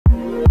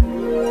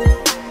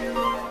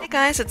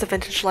guys, it's the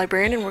Vintage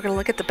Librarian, and we're going to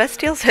look at the best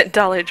deals at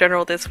Dollar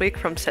General this week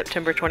from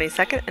September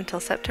 22nd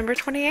until September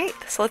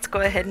 28th. So let's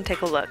go ahead and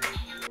take a look.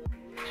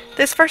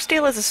 This first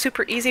deal is a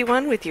super easy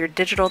one with your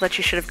digital that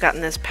you should have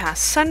gotten this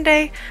past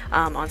Sunday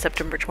on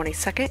September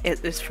 22nd.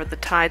 It is for the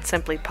Tide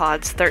Simply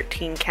Pods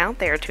 13 count.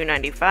 They are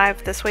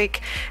 $2.95 this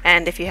week.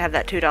 And if you have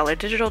that $2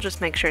 digital,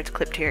 just make sure it's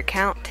clipped to your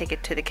account. Take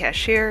it to the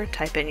cashier,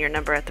 type in your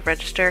number at the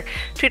register.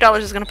 $2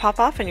 is going to pop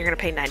off and you're going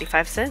to pay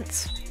 95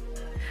 cents.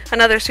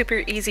 Another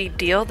super easy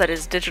deal that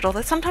is digital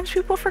that sometimes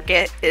people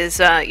forget is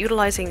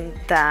utilizing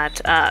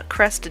that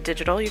Crest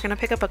digital. You're going to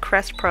pick up a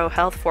Crest Pro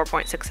Health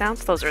 4.6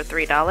 ounce. Those are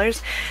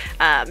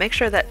 $3. Make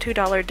sure that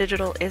 $2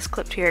 digital is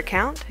clipped to your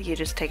account. You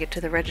just take it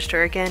to the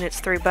register again. It's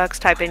 $3.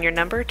 Type in your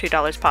number.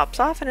 $2 pops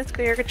off, and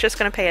you're just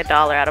going to pay $1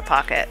 out of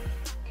pocket.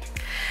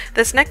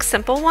 This next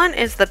simple one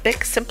is the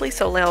Bic Simply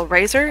Soleil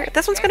Razor.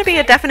 This one's going to be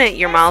a definite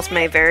your miles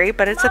may vary,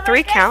 but it's a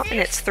 3 count and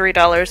it's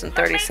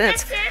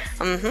 $3.30.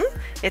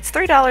 It's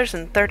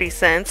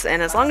 $3.30,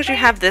 and as long as you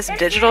have this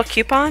digital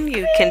coupon,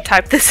 you can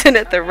type this in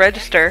at the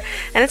register,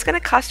 and it's going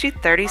to cost you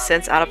 30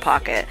 cents out of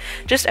pocket.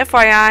 Just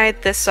FYI,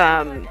 this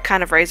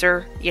kind of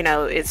razor, you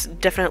know, is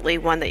definitely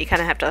one that you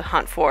kind of have to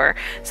hunt for.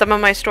 Some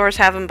of my stores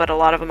have them, but a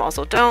lot of them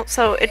also don't,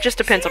 so it just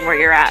depends on where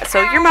you're at.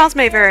 So your miles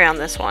may vary on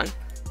this one.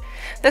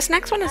 This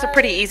next one is a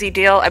pretty easy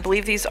deal. I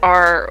believe these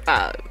are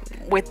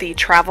with the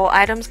travel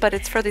items, but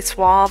it's for the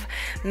Suave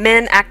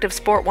Men Active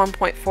Sport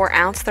 1.4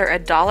 ounce. They're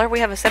 $1. We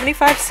have a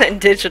 75-cent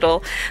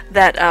digital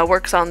that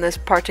works on this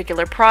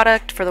particular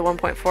product for the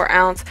 1.4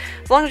 ounce.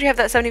 As long as you have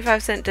that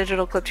 75-cent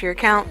digital clipped to your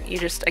account, you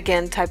just,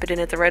 again, type it in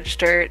at the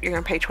register. You're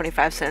going to pay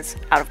 25 cents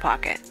out of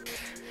pocket.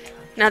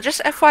 Now,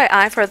 just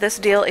FYI for this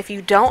deal, if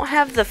you don't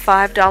have the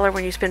 $5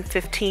 when you spend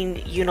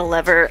 $15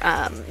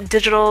 Unilever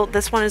digital,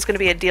 this one is going to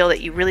be a deal that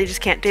you really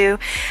just can't do.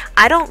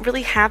 I don't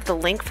really have the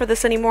link for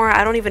this anymore.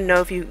 I don't even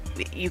know if you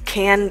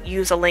can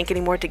use a link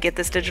anymore to get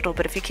this digital,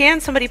 but if you can,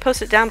 somebody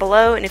post it down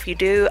below, and if you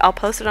do, I'll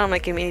post it on my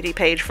community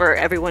page for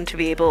everyone to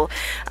be able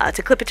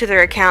to clip it to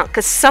their account,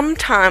 because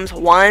sometimes,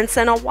 once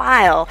in a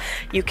while,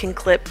 you can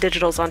clip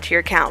digitals onto your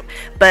account,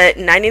 but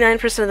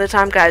 99% of the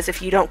time, guys, if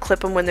you don't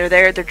clip them when they're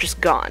there, they're just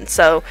gone.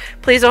 So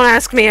please don't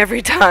ask me every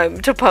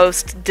time to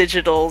post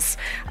digitals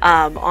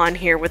on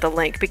here with a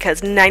link,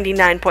 because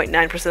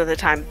 99.9% of the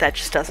time that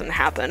just doesn't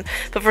happen.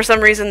 But for some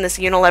reason, this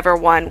Unilever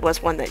one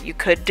was one that you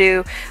could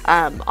do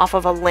off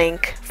of a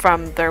link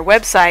from their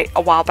website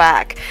a while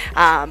back.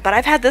 But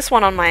I've had this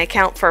one on my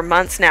account for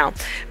months now.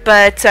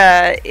 But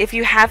if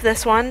you have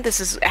this one, this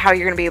is how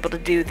you're going to be able to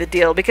do the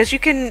deal, because you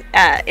can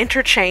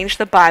interchange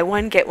the buy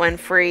one, get one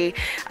free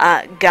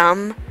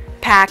gum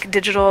pack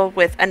digital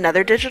with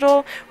another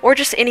digital, or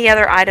just any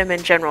other item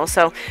in general.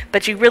 So,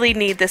 but you really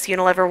need this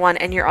Unilever one,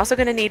 and you're also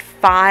going to need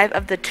 5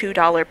 of the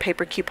 $2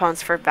 paper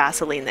coupons for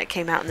Vaseline that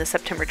came out in the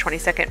September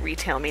 22nd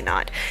Retail Me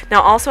Not.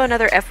 Now, also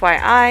another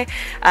FYI,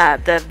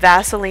 the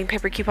Vaseline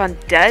paper coupon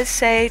does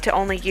say to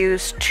only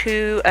use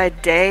 2 a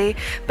day,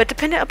 but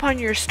dependent upon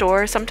your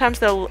store, sometimes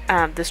they'll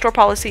the store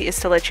policy is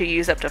to let you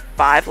use up to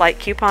 5 light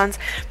coupons,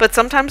 but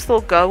sometimes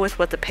they'll go with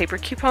what the paper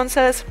coupon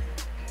says.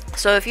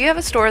 So if you have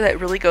a store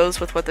that really goes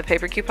with what the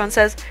paper coupon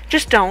says,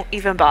 just don't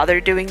even bother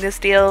doing this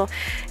deal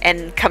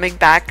and coming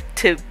back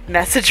to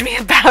message me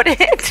about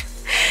it.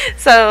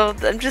 So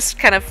I'm just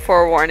kind of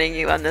forewarning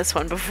you on this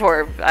one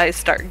before I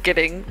start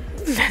getting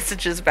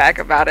messages back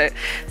about it.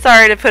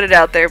 Sorry to put it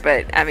out there,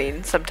 but I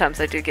mean, sometimes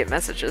I do get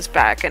messages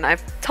back, and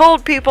I've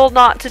told people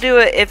not to do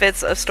it if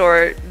it's a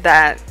store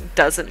that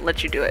doesn't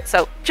let you do it.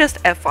 So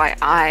just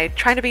FYI,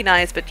 trying to be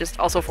nice, but just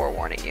also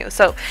forewarning you.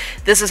 So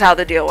this is how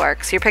the deal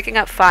works. You're picking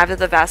up 5 of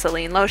the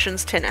Vaseline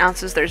lotions, 10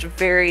 ounces. There's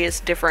various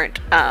different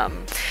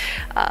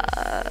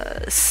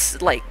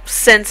like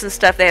scents and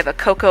stuff. They have a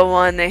cocoa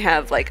one, they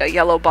have like a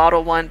yellow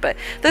bottle one, but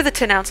they're the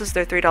 10 ounces.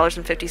 They're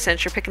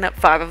 $3.50. You're picking up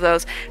 5 of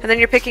those, and then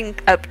you're picking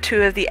up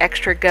 2 of the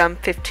extra gum,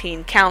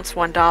 15 counts,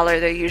 $1.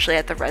 They're usually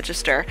at the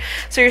register.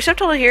 So your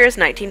subtotal here is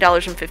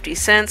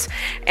 $19.50,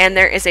 and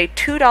there is a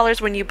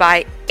 $2 when you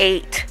buy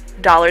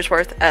 $8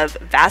 worth of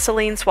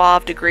Vaseline,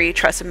 Suave, Degree,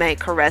 Tresemme,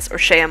 Caress, or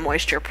Shea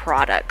Moisture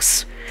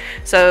products.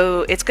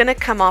 So it's going to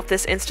come off,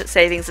 this instant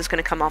savings is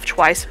going to come off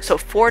twice. So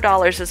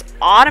 $4 is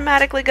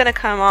automatically going to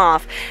come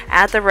off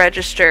at the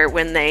register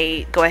when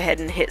they go ahead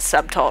and hit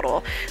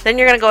subtotal. Then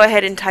you're going to go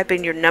ahead and type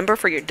in your number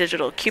for your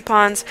digital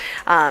coupons.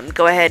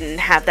 Go ahead and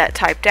have that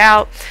typed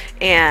out,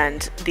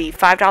 and the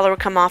 $5 will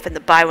come off, and the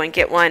buy one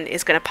get one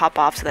is going to pop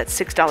off. So that's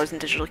 $6 in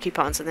digital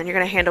coupons. And then you're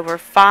going to hand over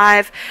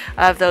 5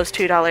 of those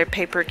 $2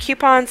 paper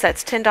coupons.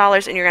 That's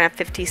 $10, and you're going to have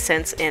 50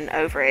 cents in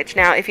overage.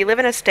 Now, if you live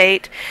in a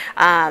state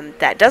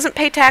that doesn't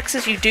pay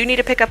taxes, you do need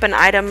to pick up an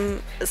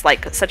item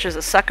such as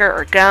a sucker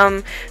or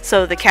gum,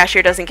 so the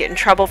cashier doesn't get in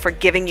trouble for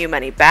giving you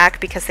money back,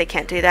 because they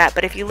can't do that.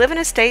 But if you live in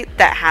a state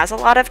that has a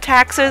lot of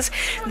taxes,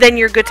 then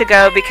you're good to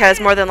go,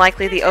 because more than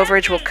likely the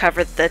overage will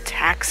cover the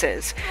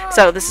taxes.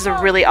 So this is a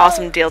really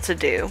awesome deal to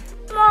do.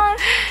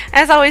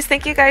 As always,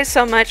 thank you guys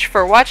so much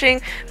for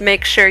watching.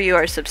 Make sure you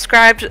are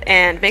subscribed,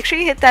 and make sure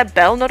you hit that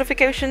bell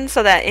notification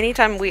so that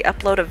anytime we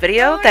upload a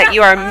video that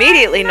you are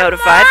immediately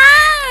notified.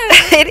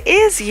 It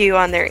is you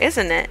on there,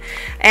 isn't it?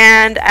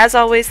 And as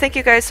always, thank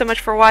you guys so much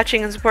for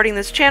watching and supporting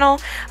this channel.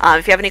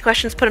 If you have any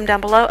questions, put them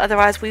down below.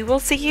 Otherwise, we will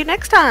see you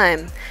next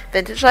time.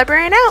 Vintage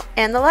Librarian out,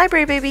 and the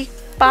library, baby.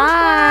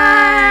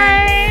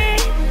 Bye.